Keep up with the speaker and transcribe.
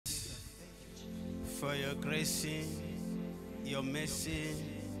for your grace, your mercy,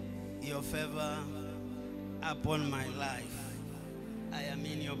 your favor upon my life. I am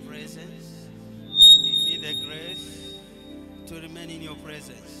in your presence. Give me the grace to remain in your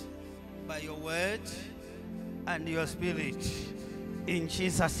presence by your word and your spirit. In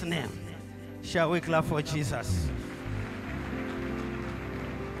Jesus' name. Shall we clap for Jesus?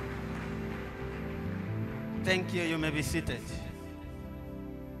 Thank you. You may be seated.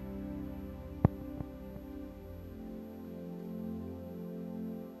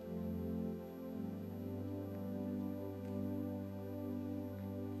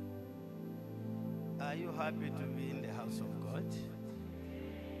 Are you happy to be in the house of God?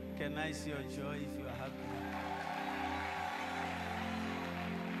 Can I see your joy if you are happy?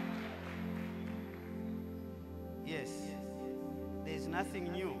 Yes, there is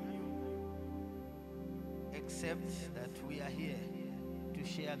nothing new except that we are here to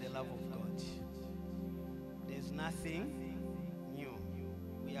share the love of God. There's nothing new.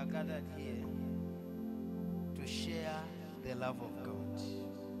 We are gathered here to share the love of God.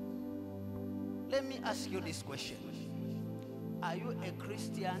 Let me ask you this question. Are you a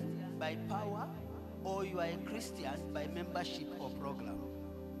Christian by power, or you are a Christian by membership or program?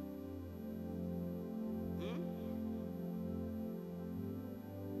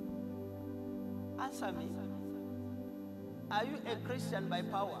 Answer me. Are you a Christian by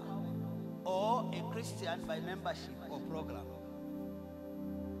power, or a Christian by membership or program?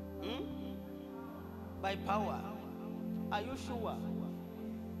 By power. Are you sure?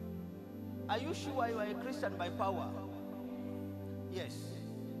 Are you sure you are a Christian by power? Yes.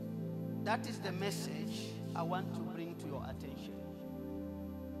 That is the message I want to bring to your attention.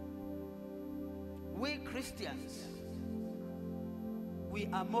 We Christians, we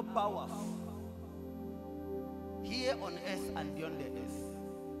are more powerful here on earth and beyond the earth,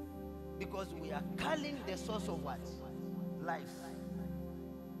 because we are calling the source of what? Life.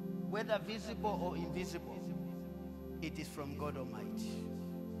 Whether visible or invisible, it is from God Almighty.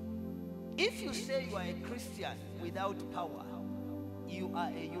 If you say you are a Christian without power, you are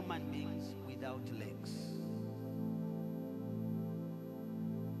a human being without legs.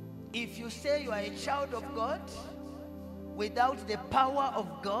 If you say you are a child of God without the power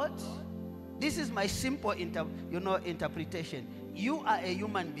of God, this is my simple interpretation. You are a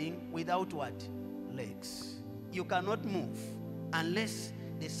human being without what? Legs. You cannot move unless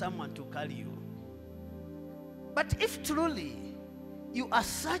there's someone to carry you. But if truly you are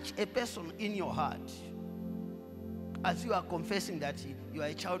such a person in your heart, as you are confessing that you are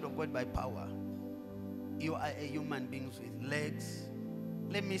a child of God by power, you are a human being with legs,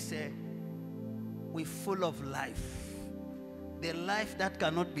 let me say, we're full of life. The life that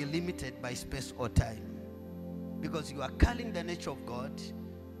cannot be limited by space or time. Because you are carrying the nature of God,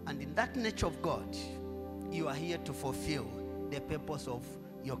 and in that nature of God, you are here to fulfill the purpose of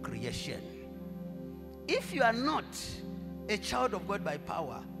your creation. If you are not a child of God by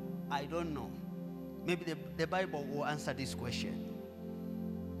power, I don't know. Maybe the Bible will answer this question.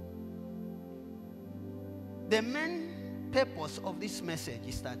 The main purpose of this message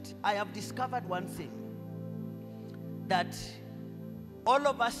is that I have discovered one thing, that all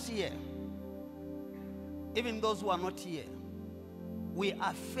of us here, even those who are not here, we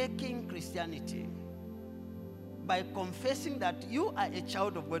are faking Christianity by confessing that you are a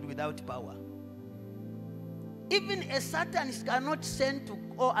child of God without power. Even a Satanist cannot send to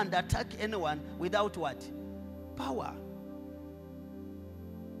go and attack anyone without what? Power.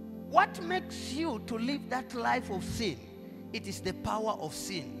 What makes you to live that life of sin? It is the power of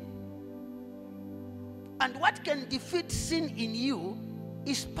sin. And what can defeat sin in you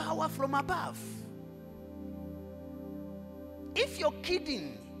is power from above. If your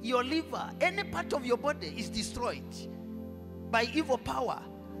kidney, your liver, any part of your body is destroyed by evil power,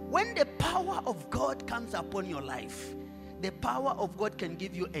 when the power of God comes upon your life, the power of God can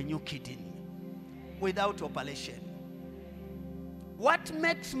give you a new kidney without operation. What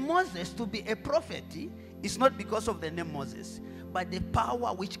makes Moses to be a prophet is not because of the name Moses, but the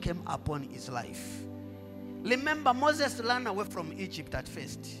power which came upon his life. Remember, Moses ran away from Egypt at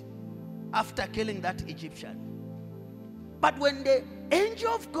first, after killing that Egyptian. But when the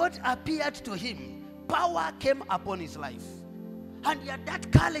angel of God appeared to him, power came upon his life. And he had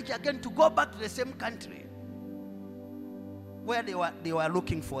that courage again to go back to the same country where they were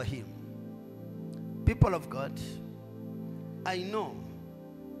looking for him. People of God, I know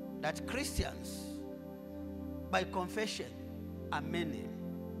that Christians, by confession, are many.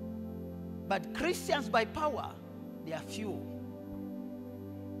 But Christians by power, they are few.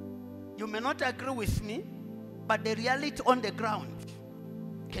 You may not agree with me, but the reality on the ground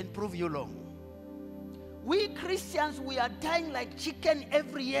can prove you wrong. We Christians, we are dying like chicken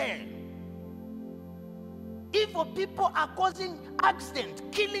every year. Evil people are causing accidents,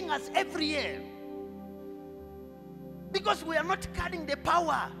 killing us every year. Because we are not carrying the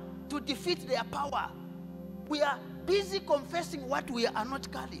power to defeat their power. We are busy confessing what we are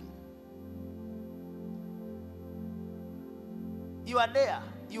not carrying. You are there,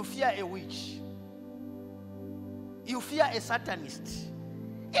 you fear a witch. You fear a Satanist.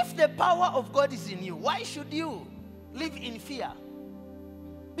 If the power of God is in you, why should you live in fear?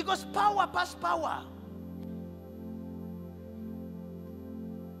 Because power passes power.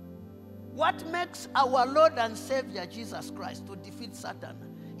 What makes our Lord and Savior Jesus Christ to defeat Satan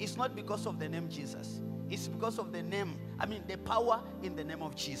is not because of the name Jesus. It's because of the power in the name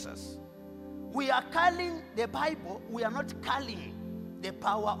of Jesus. We are calling the Bible, we are not calling the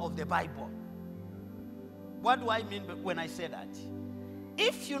power of the Bible. What do I mean when I say that?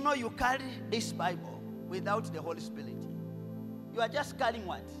 If you know you carry this Bible without the Holy Spirit, you are just carrying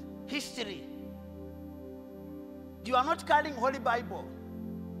what? History. You are not carrying Holy Bible.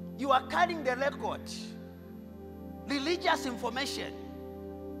 You are carrying the record, religious information.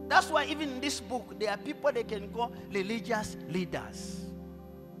 That's why even in this book, there are people they can call religious leaders.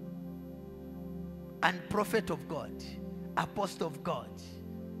 And prophet of God, apostle of God,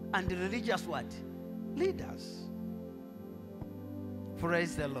 and the religious what? Leaders.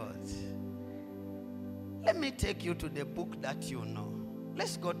 Praise the Lord. Let me take you to the book that you know.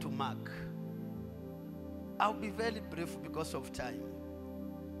 Let's go to Mark. I'll be very brief because of time.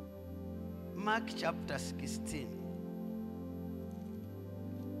 Mark chapter 16.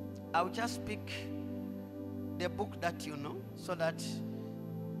 I'll just pick the book that you know so that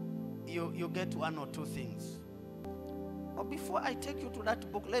you get one or two things. But before I take you to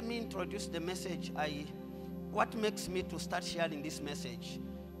that book, let me introduce the message. What makes me to start sharing this message,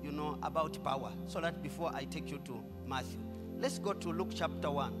 about power, so that before I take you to Matthew. Let's go to Luke chapter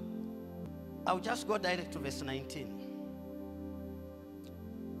 1. I'll just go direct to verse 19.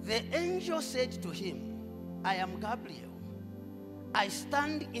 The angel said to him, I am Gabriel. I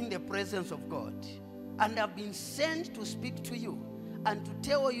stand in the presence of God, and have been sent to speak to you and to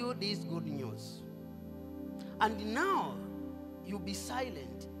tell you this good news. And now you be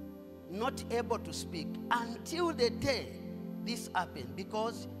silent, not able to speak, until the day this happened,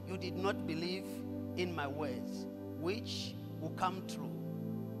 because you did not believe in my words, which will come true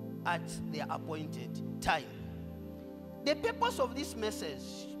at the appointed time. The purpose of this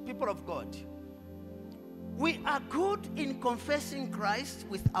message, people of God, we are good in confessing Christ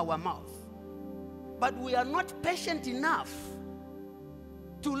with our mouth, but we are not patient enough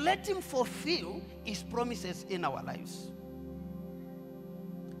to let him fulfill his promises in our lives.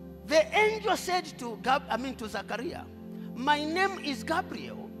 The angel said to Zachariah, my name is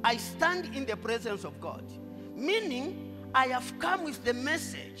Gabriel. I stand in the presence of God. Meaning, I have come with the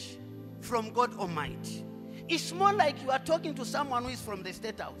message from God Almighty. It's more like you are talking to someone who is from the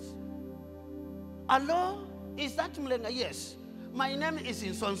State House. Hello? Is that Mulenga? Yes. My name is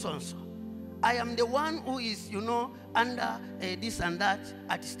in so. I am the one who is, under this and that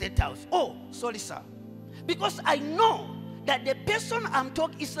at State House. Oh, sorry, sir. Because I know that the person I'm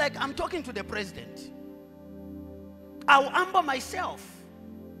talking is like I'm talking to the president. I'll humble myself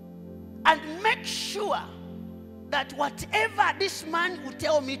and make sure that whatever this man will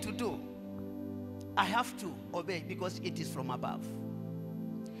tell me to do, I have to obey because it is from above.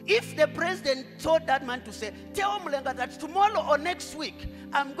 If the president told that man to say, tell Mulenga that tomorrow or next week,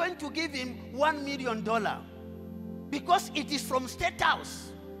 I'm going to give him $1 million because it is from State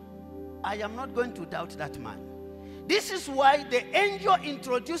House, I am not going to doubt that man. This is why the angel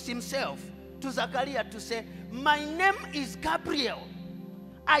introduced himself to Zachariah to say, my name is Gabriel.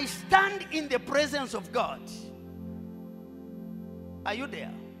 I stand in the presence of God. Are you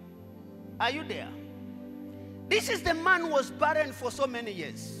there? Are you there? This is the man who was barren for so many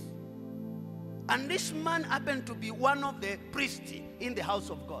years. And this man happened to be one of the priests in the house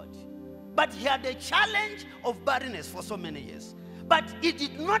of God. But he had a challenge of barrenness for so many years. But he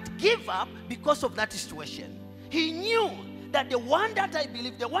did not give up because of that situation. He knew that the one that I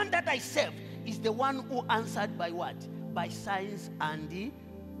believe, the one that I serve, is the one who answered by what? By signs and the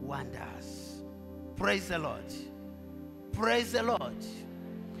wonders. Praise the Lord. Praise the Lord.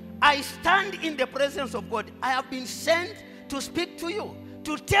 I stand in the presence of God. I have been sent to speak to you,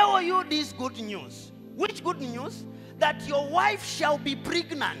 to tell you this good news. Which good news? That your wife shall be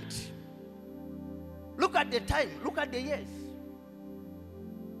pregnant. Look at the time. Look at the years.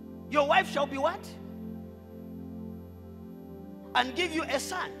 Your wife shall be what? And give you a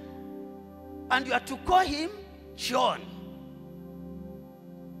son. And you are to call him John.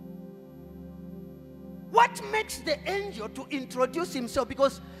 What makes the angel to introduce himself?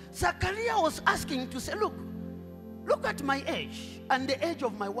 Because Zachariah was asking to say, look at my age and the age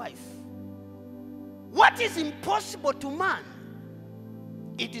of my wife. What is impossible to man,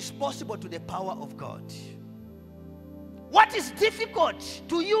 it is possible to the power of God. What is difficult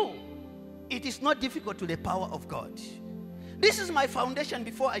to you, it is not difficult to the power of God. This is my foundation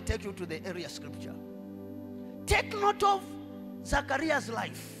before I take you to the area scripture. Take note of Zachariah's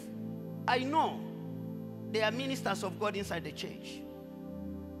life. I know there are ministers of God inside the church.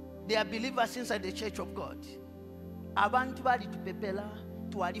 There are believers inside the church of God. Abantu bali tupepela,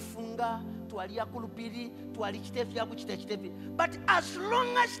 tualifunga, tualiakulupiri, tualichitefi. But as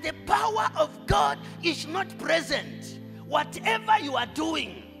long as the power of God is not present, whatever you are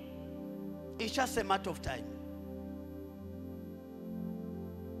doing, it's just a matter of time.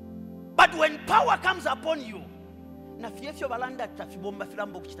 But when power comes upon you, na fiefyo balanda tafibomba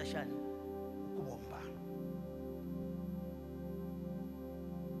filambo kuchitashani kubomba.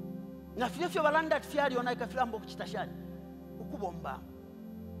 Na fiefyo balanda tfiari onaika filambo kuchitashani ukubomba.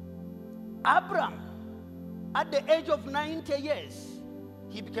 Abraham, at the age of 90 years,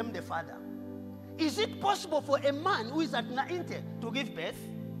 he became the father. Is it possible for a man who is at 90 to give birth?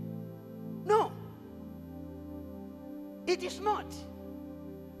 No. It is not.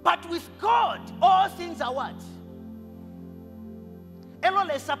 But with God, all things are what?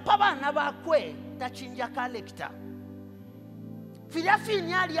 Elole sapaba nabakwe tachinja kalekta. Filafi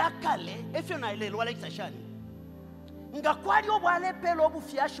nyali akale efyo na lelo wale kitashani. Nga kwali obwale pelo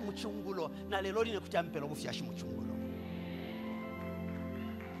obufiashi muchungulo na lelo line kutampelo obufiashi muchungulo.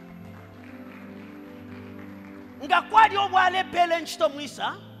 Nga kwali obwale pele nchito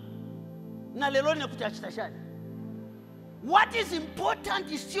mwisa na lelo line kutashani. What is important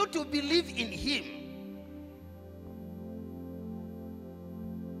is you to believe in him.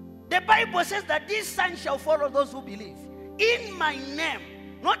 The Bible says that this sign shall follow those who believe. In my name,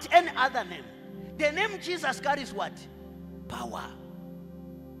 not any other name. The name Jesus carries what? Power.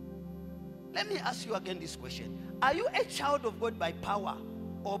 Let me ask you again this question. Are you a child of God by power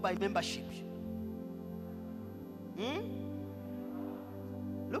or by membership?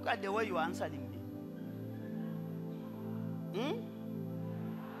 Look at the way you are answering me.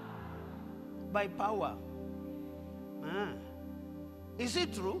 By power. Is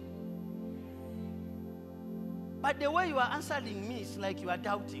it true? But the way you are answering me is like you are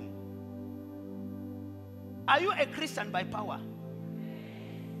doubting. Are you a Christian by power?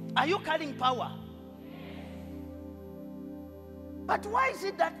 Are you carrying power? But why is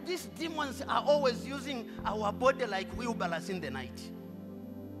it that these demons are always using our body like wheelbarrows in the night?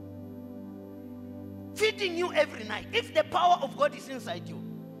 Feeding you every night. If the power of God is inside you,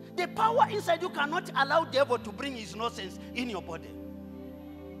 the power inside you cannot allow the devil to bring his nonsense in your body.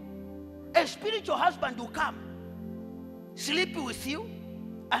 A spiritual husband will come, sleep with you,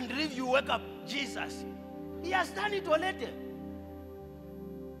 and leave you wake up. Jesus, he has done it already.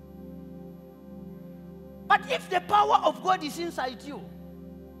 But if the power of God is inside you,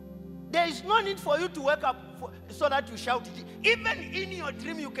 there is no need for you to wake up so that you shout. Even in your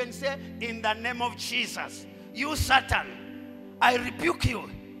dream, you can say, in the name of Jesus, you Satan, I rebuke you.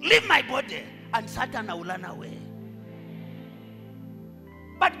 Leave my body. And Satan will run away.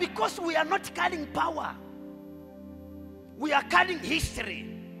 But because we are not carrying power, we are carrying history.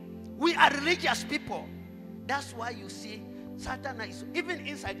 We are religious people. That's why you see Satan is, even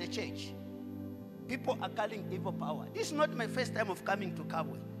inside the church, people are carrying evil power. This is not my first time of coming to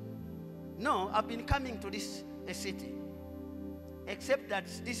Kabwe. No, I've been coming to this city. Except that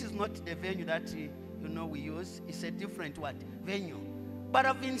this is not the venue that we use. It's a different venue. But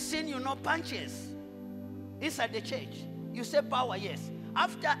I've been seeing punches inside the church. You say power, yes.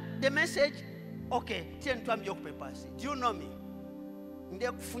 After the message, okay, papers. Do you know me?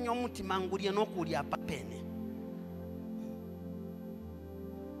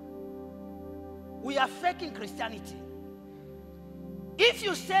 We are faking Christianity. If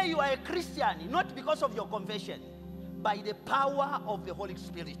you say you are a Christian, not because of your confession, by the power of the Holy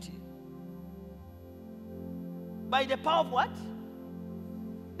Spirit. By the power of what?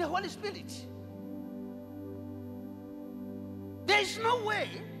 The Holy Spirit. There is no way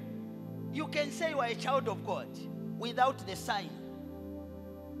you can say you are a child of God without the sign.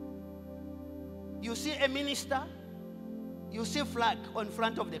 You see a minister, you see flag on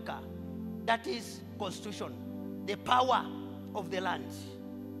front of the car. That is constitution, the power of the land.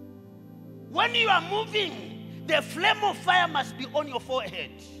 When you are moving, the flame of fire must be on your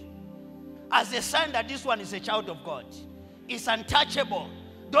forehead as a sign that this one is a child of God. It's untouchable.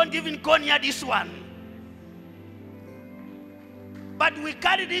 Don't even go near this one. But we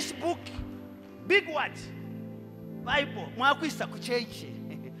carry this book Big what? Bible.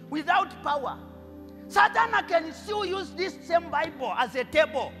 Without power. Satan can still use this same Bible as a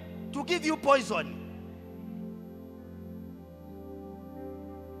table to give you poison.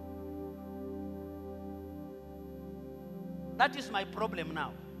 That is my problem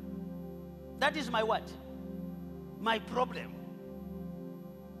now. That is my what? My problem.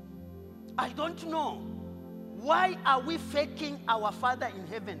 I don't know. Why are we faking our Father in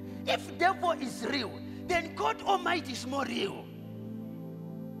heaven? If devil is real, then God Almighty is more real.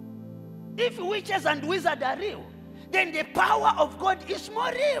 If witches and wizards are real, then the power of God is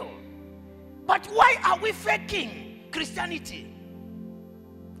more real. But why are we faking Christianity?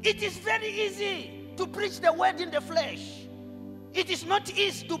 It is very easy to preach the word in the flesh. It is not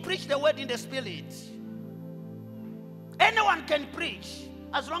easy to preach the word in the spirit. Anyone can preach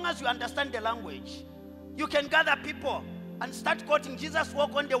as long as you understand the language. You can gather people and start quoting, Jesus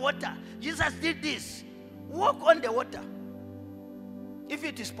walked on the water. Jesus did this. Walk on the water. If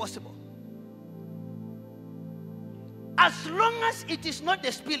it is possible. As long as it is not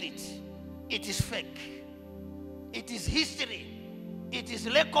the spirit, it is fake. It is history. It is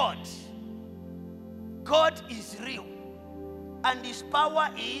record. God is real. And his power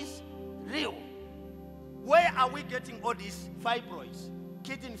is real. Where are we getting all these fibroids,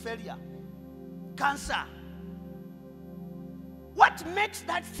 kidney failure, cancer? What makes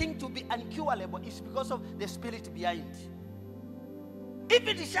that thing to be incurable is because of the spirit behind. If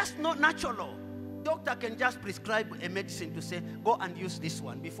it is just not natural, doctor can just prescribe a medicine to say, go and use this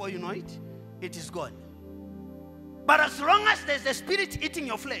one. Before you know it, it is gone. But as long as there's a spirit eating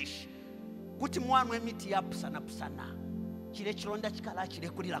your flesh, chile chironda chikala chile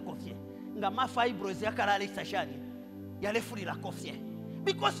kulira kofye nga ma fibroids yakala alexashani yalefulira kofye,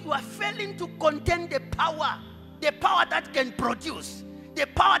 because you are failing to contain the power that can produce, the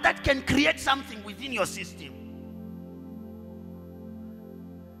power that can create something within your system.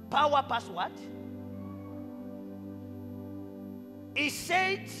 Power past what? He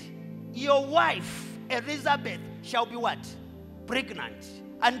said your wife Elizabeth shall be what? Pregnant,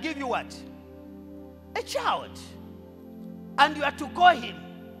 and give you what? A child. And you are to call him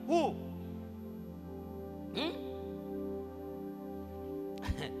who?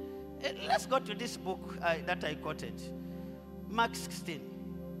 Let's go to this book that I quoted. Mark 16.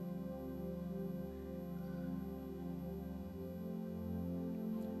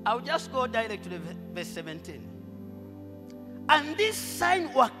 I'll just go direct to the verse 17. And this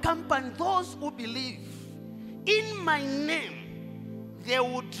sign will accompany those who believe. In my name, they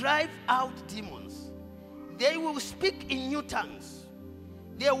will drive out demons. They will speak in new tongues.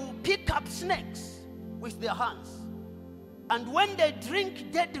 They will pick up snakes with their hands. And when they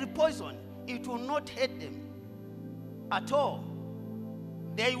drink deadly poison, it will not hurt them at all.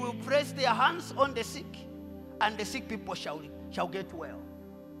 They will place their hands on the sick, and the sick people shall get well.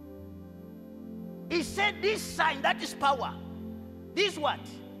 He said this sign, that is power. This what?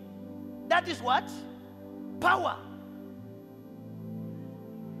 That is what? Power.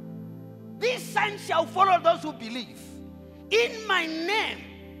 These signs shall follow those who believe. In my name,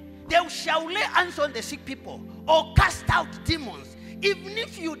 they shall lay hands on the sick people or cast out demons. Even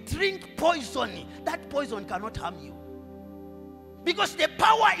if you drink poison, that poison cannot harm you. Because the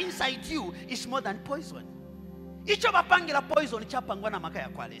power inside you is more than poison. Poison.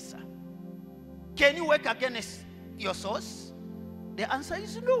 Can you work against your source? The answer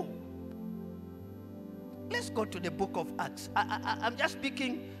is no. Let's go to the book of Acts. I'm just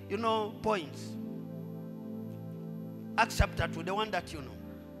picking, points. Acts chapter 2, the one that you know.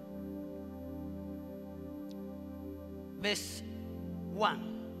 Verse 1.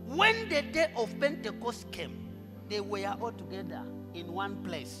 When the day of Pentecost came, they were all together in one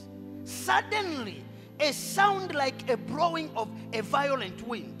place. Suddenly, a sound like a blowing of a violent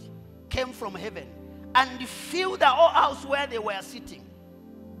wind came from heaven and filled the whole house where they were sitting.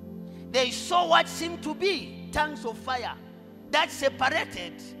 They saw what seemed to be tongues of fire that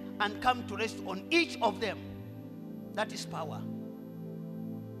separated and come to rest on each of them. That is power.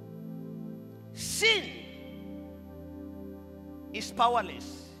 Sin is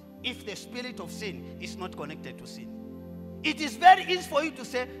powerless if the spirit of sin is not connected to sin. It is very easy for you to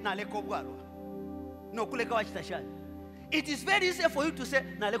say, it is very easy for you to say,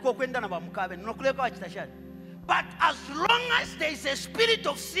 but as long as there is a spirit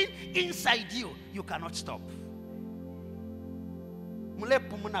of sin inside you, you cannot stop. Mule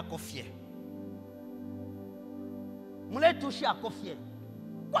pumuna kofie. Mule tushi akofie.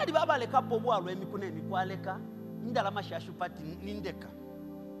 Kwa di baba leka pobu alwe mikune mikwa leka. Ndala mashashu pati nindeka.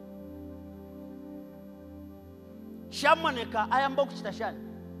 Shamoneka ayamba kuchitashani.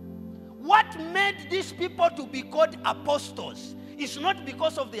 What made these people to be called apostles is not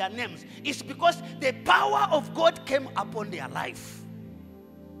because of their names. It's because the power of God came upon their life.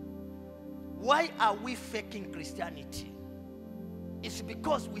 Why are we faking Christianity? It's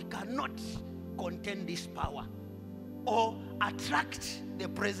because we cannot contain this power or attract the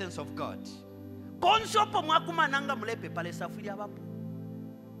presence of God.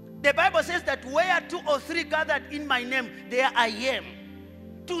 The Bible says that where 2 or 3 gathered in my name, there I am.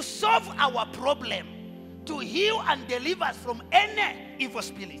 To solve our problem, to heal and deliver us from any evil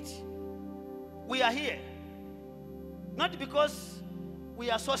spirit. We are here. Not because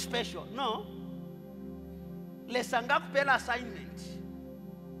we are so special. No. Lesanga kupela assignment.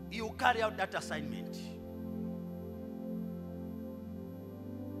 You carry out that assignment.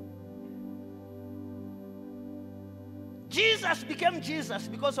 Jesus became Jesus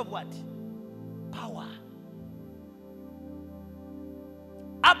because of what? Power.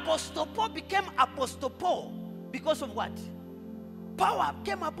 Apostle Paul became Apostle Paul because of what? Power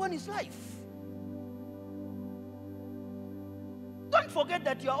came upon his life. Don't forget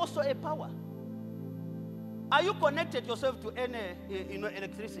that you are also a power. Are you connected yourself to any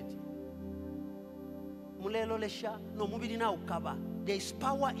electricity? There is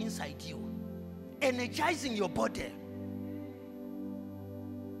power inside you, energizing your body.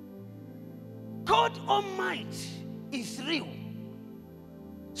 God Almighty is real.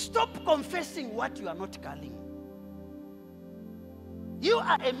 Stop confessing what you are not calling. You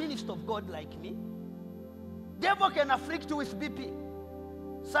are a minister of God like me. Devil can afflict you with BP.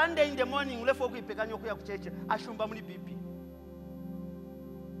 Sunday in the morning, BP.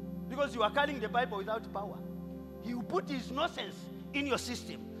 Because you are carrying the Bible without power. He will put his nonsense in your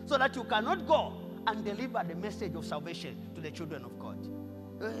system so that you cannot go and deliver the message of salvation to the children of God.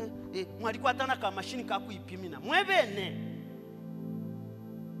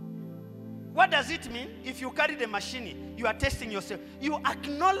 What does it mean? If you carry the machine, you are testing yourself. You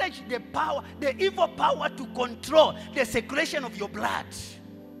acknowledge the power, the evil power to control the circulation of your blood.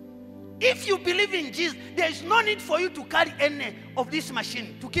 If you believe in Jesus, there is no need for you to carry any of this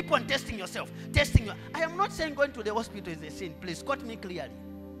machine to keep on testing yourself. I am not saying going to the hospital is a sin. Please quote me clearly.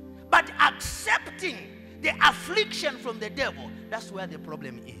 But accepting the affliction from the devil, that's where the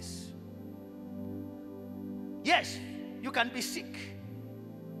problem is. Yes, you can be sick.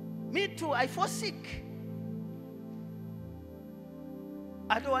 Me too, I fall sick.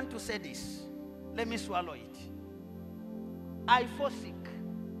 I don't want to say this. Let me swallow it. I fall sick.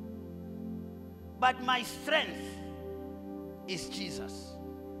 But my strength is Jesus.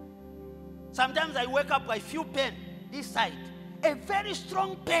 Sometimes I wake up, I feel pain this side. A very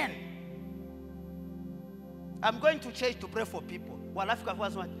strong pain. I'm going to church to pray for people.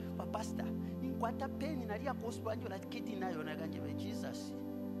 Pastor, Jesus.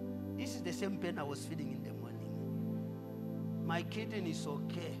 This is the same pain I was feeling in the morning. My kidney is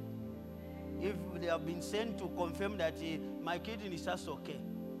okay. If they have been sent to confirm that my kidney is just okay,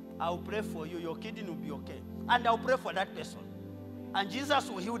 I'll pray for you. Your kidney will be okay. And I'll pray for that person. And Jesus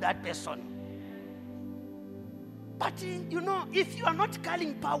will heal that person. But if you are not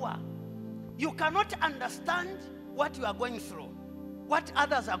carrying power, you cannot understand what you are going through, what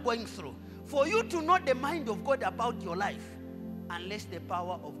others are going through. For you to know the mind of God about your life, unless the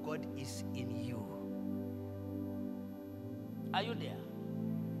power of God is in you. Are you there?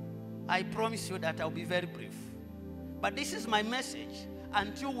 I promise you that I'll be very brief. But this is my message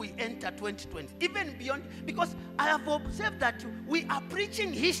until we enter 2020. Even beyond, because I have observed that we are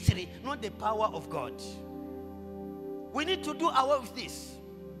preaching history, not the power of God. We need to do away with this.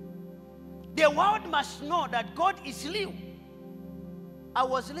 The world must know that God is real. I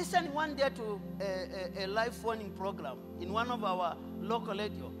was listening one day to a live phoning program in one of our local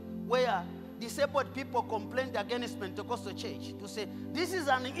radio where disabled people complained against Pentecostal church to say, this is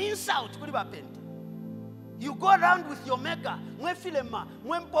an insult. You go around with your mega, mwefilema,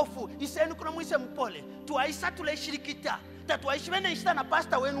 mwempofu, isenu kuna mwise mpole, tuwaisa tule shirikita, tatuwaishwene ishita na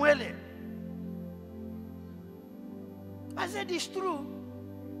pasta wenwele. I said, it's true.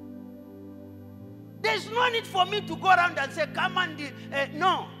 There's no need for me to go around and say, come and,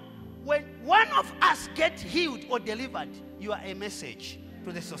 no. When one of us gets healed or delivered, you are a message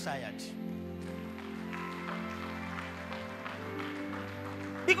to the society.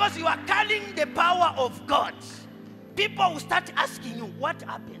 Because you are carrying the power of God. People will start asking you, what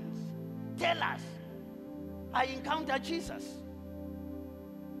happens? Tell us. I encountered Jesus.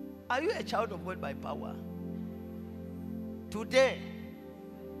 Are you a child of God by power? Today,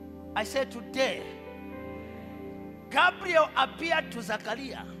 I said today, Gabriel appeared to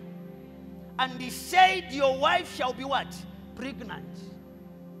and he said, your wife shall be what? Pregnant.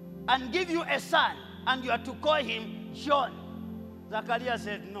 and give you a son, and you are to call him John. Zachariah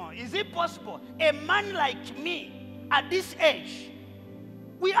said, no. Is it possible? A man like me, at this age,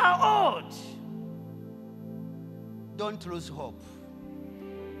 we are old. Don't lose hope.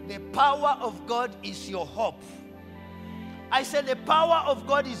 The power of God is your hope. I said the power of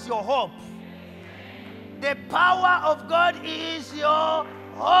God is your hope. The power of God is your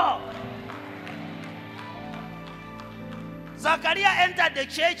hope. Zachariah entered the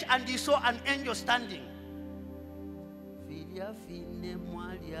church and he saw an angel standing. Filia fine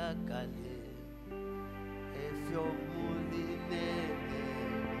mwalia kale efyo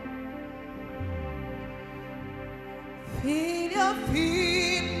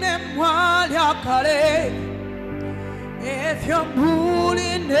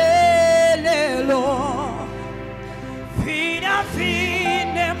mulinelelo. Filia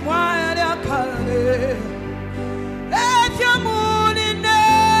fine mwalia kale efyo mulinelelo.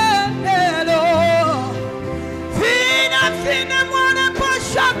 Filia fine mwana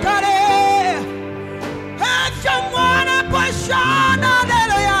poshakale efyo mwana poshana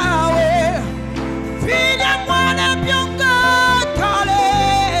lelo yawe. Filia mwana pyunga kale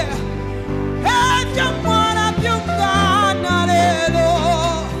efyo mwana pyunga nalelo.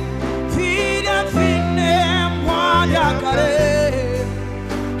 Filia fine mwalia kale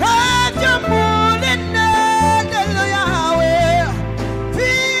efyo mulinelelo yawe.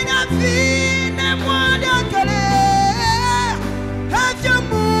 Filia fine mwalia kale efyo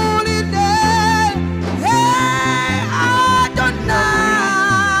mulinelelo.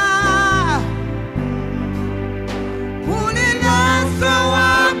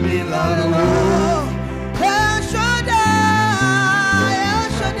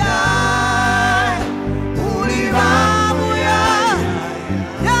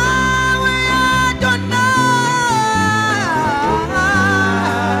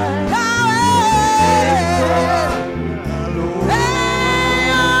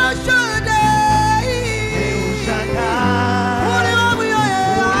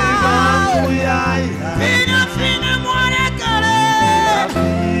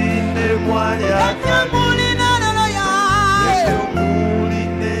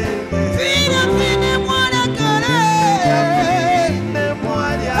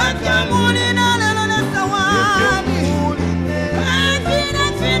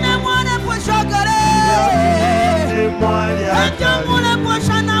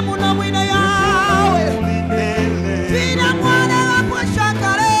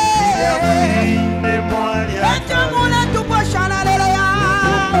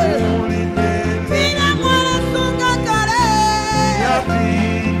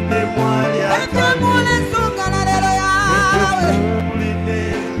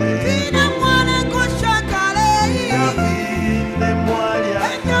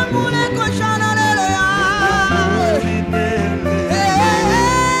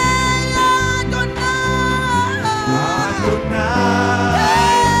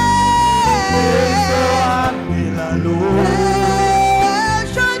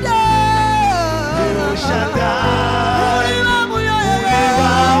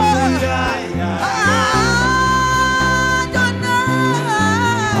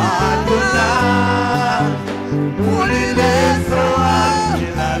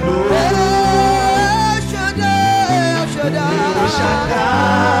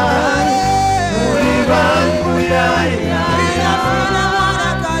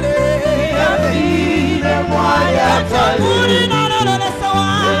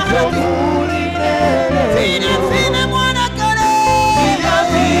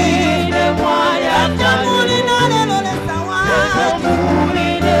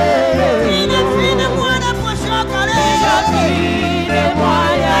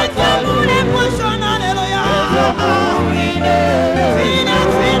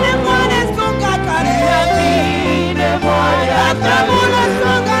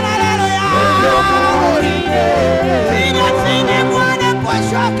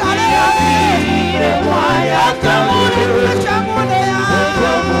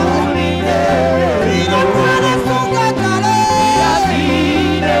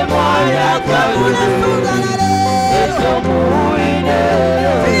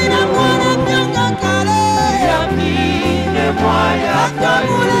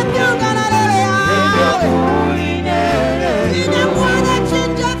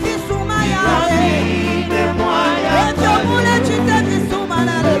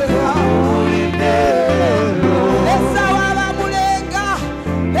 Hallelujah.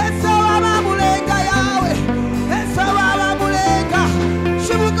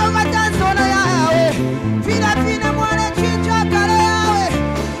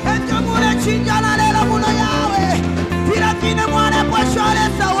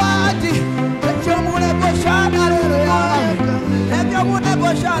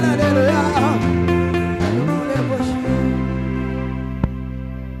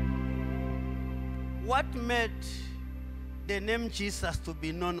 What made the name Jesus to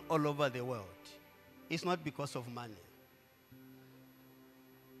be known all over the world is not because of money.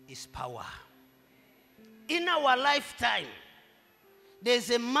 It's power. In our lifetime, there's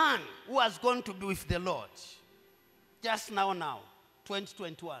a man who has gone to be with the Lord. Just now,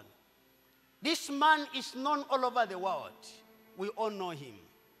 2021. This man is known all over the world. We all know him.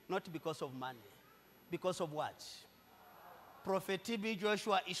 Not because of money. Because of what? Prophet T.B.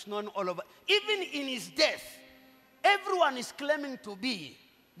 Joshua is known all over. Even in his death, everyone is claiming to be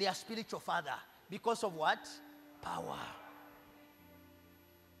their spiritual father. Because of what? Power.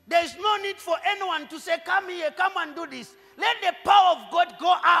 There is no need for anyone to say, come here, come and do this. Let the power of God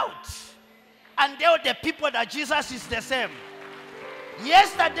go out and tell the people that Jesus is the same.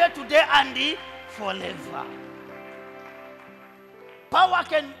 Yesterday, today, and forever. Power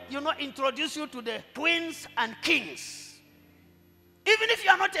can, introduce you to the queens and kings. Even if you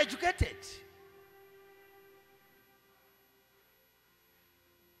are not educated.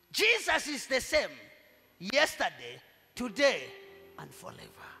 Jesus is the same. Yesterday, today, and forever.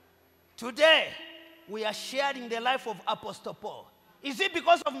 Today, we are sharing the life of Apostle Paul. Is it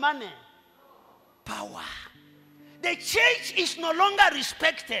because of money? Power. The church is no longer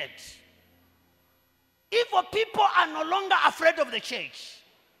respected. Evil people are no longer afraid of the church.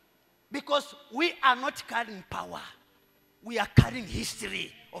 Because we are not carrying power. We are carrying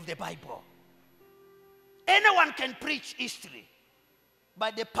history of the Bible. Anyone can preach history.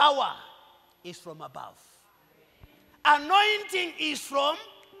 But the power is from above. Anointing is from.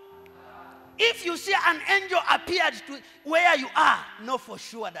 If you see an angel appeared to where you are, know for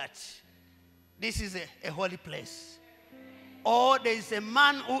sure that this is a holy place. Or there is a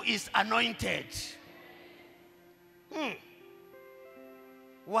man who is anointed.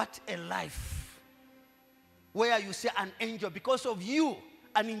 What a life. Where you see an angel because of you,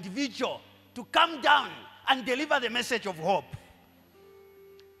 an individual, to come down and deliver the message of hope.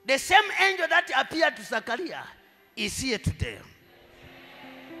 The same angel that appeared to Zachariah is here today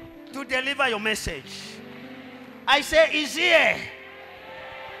to deliver your message. I say, is here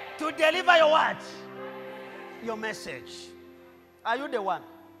to deliver your what? Your message. Are you the one?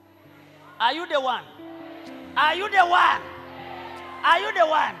 Are you the one? Are you the one? Are you the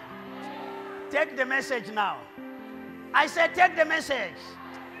one? Take the message now. I said, take the message.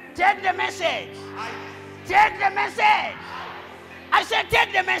 Take the message. Take the message. I said,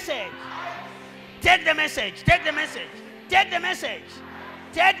 take the message. Take the message. Take the message. Take the message.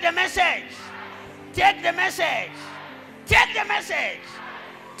 Take the message. Take the message. Take the message.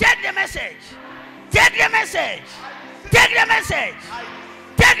 Take the message. Take the message. Take the message.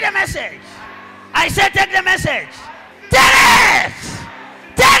 Take the message. I said, take the message. Take it.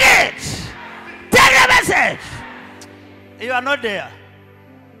 Take it. Take the message. You are not there.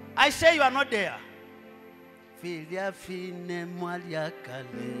 I say you are not there.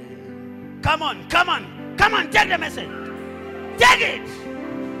 Come on, come on, come on, take the message. Take it.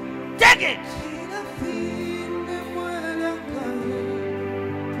 Take it.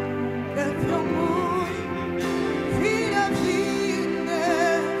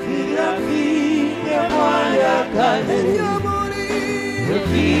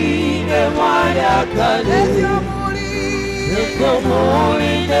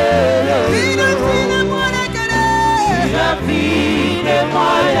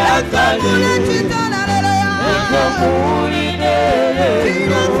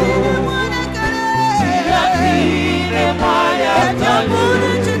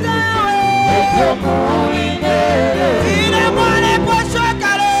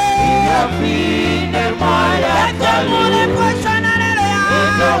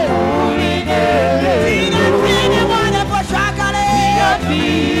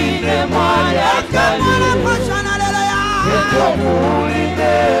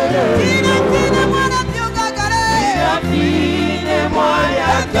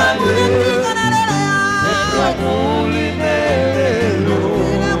 Fine,